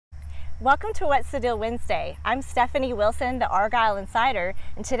Welcome to What's the Deal Wednesday. I'm Stephanie Wilson, the Argyle Insider,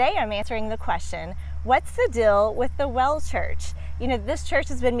 and today I'm answering the question, what's the deal with the Well Church? You know, this church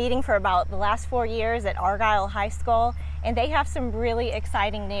has been meeting for about the last 4 years at Argyle High School, and they have some really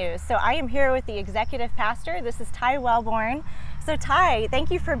exciting news. So I am here with the Executive Pastor. This is Ty Wellborn. So Ty,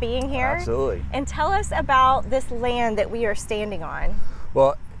 thank you for being here. Absolutely. And tell us about this land that we are standing on.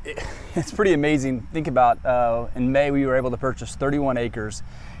 Well, it's pretty amazing. Think about in May we were able to purchase 31 acres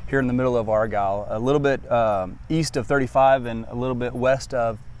here in the middle of Argyle, a little bit east of 35 and a little bit west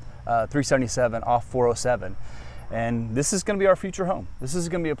of 377 off 407. And this is going to be our future home. This is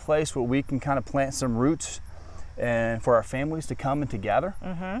going to be a place where we can kind of plant some roots and for our families to come and to gather.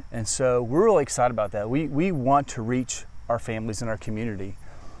 And so we're really excited about that. We want to reach our families in our community.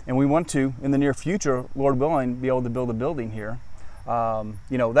 And we want to, in the near future, Lord willing, be able to build a building here.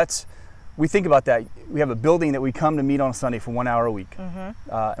 You know, we think about that. We have a building that we come to meet on Sunday for 1 hour a week.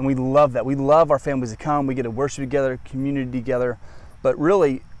 And we love that. We love our families to come. We get to worship together, community together. But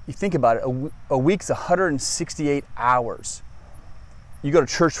really, you think about it, a week's 168 hours. You go to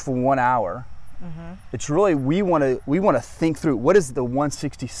church for 1 hour. It's really, we want to think through, what is the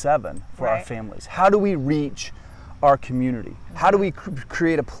 167 for our families? How do we reach our community? How do we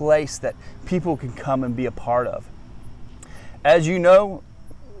create a place that people can come and be a part of? As you know,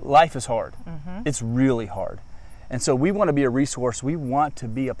 life is hard. It's really hard. And so we want to be a resource. We want to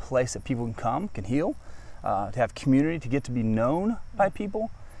be a place that people can come, can heal, to have community, to get to be known by people.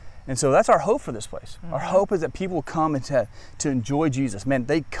 And so that's our hope for this place. Our hope is that people come and to enjoy Jesus. Man,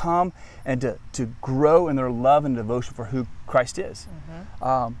 they come and to grow in their love and devotion for who Christ is.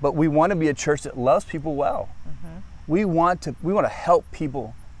 But we want to be a church that loves people well. We want to help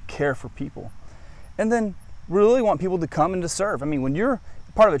people, care for people. And then we really want people to come and to serve. I mean, when you're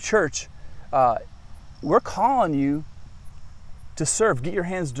part of a church, we're calling you to serve, get your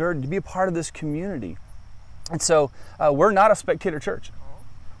hands dirty, to be a part of this community. And so we're not a spectator church.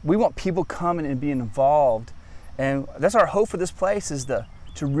 We want people coming and being involved. And that's our hope for this place, is to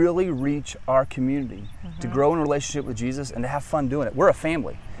really reach our community, to grow in a relationship with Jesus and to have fun doing it. We're a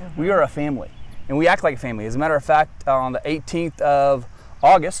family. We are a family. And we act like a family. As a matter of fact, on the 18th of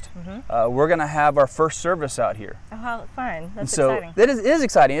August, we're going to have our first service out here. Oh, how fun. That's exciting. It is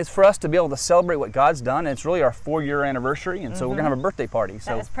exciting. It's for us to be able to celebrate what God's done. And it's really our 4-year anniversary, and so we're going to have a birthday party.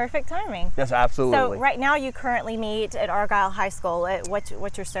 So that is perfect timing. Yes, absolutely. So right now you currently meet at Argyle High School.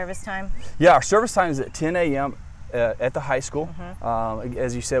 What's your service time? Yeah, our service time is at 10 a.m. At the high school.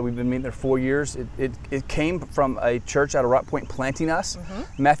 As you said, we've been meeting there 4 years. It came from a church out of Rock Point planting us.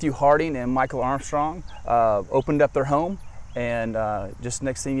 Matthew Harding and Michael Armstrong opened up their home. And just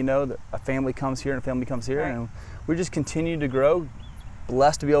next thing you know, a family comes here and a family comes here, and we just continue to grow,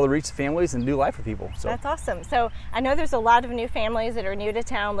 blessed to be able to reach families and do life for people. So that's awesome. So I know there's a lot of new families that are new to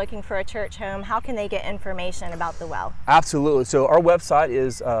town looking for a church home. How can they get information about the Well? Absolutely. So our website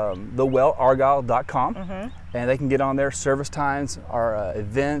is thewellargyle.com, and they can get on there, service times, our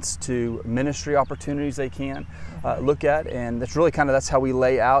events to ministry opportunities they can look at, and that's how we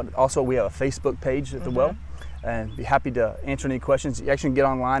lay out. Also, we have a Facebook page at the Well, and be happy to answer any questions. You actually can get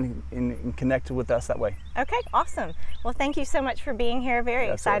online and connect with us that way. Okay, awesome. Well, thank you so much for being here. Very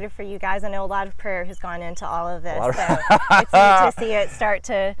excited for you guys. I know a lot of prayer has gone into all of this, so it's neat to see it start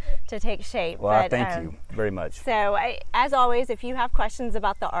to take shape. Well, thank you very much. So, as always, if you have questions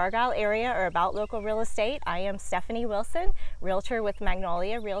about the Argyle area or about local real estate, I am Stephanie Wilson, Realtor with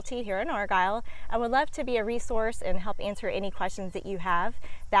Magnolia Realty here in Argyle. I would love to be a resource and help answer any questions that you have.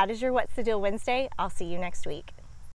 That is your What's the Deal Wednesday. I'll see you next week.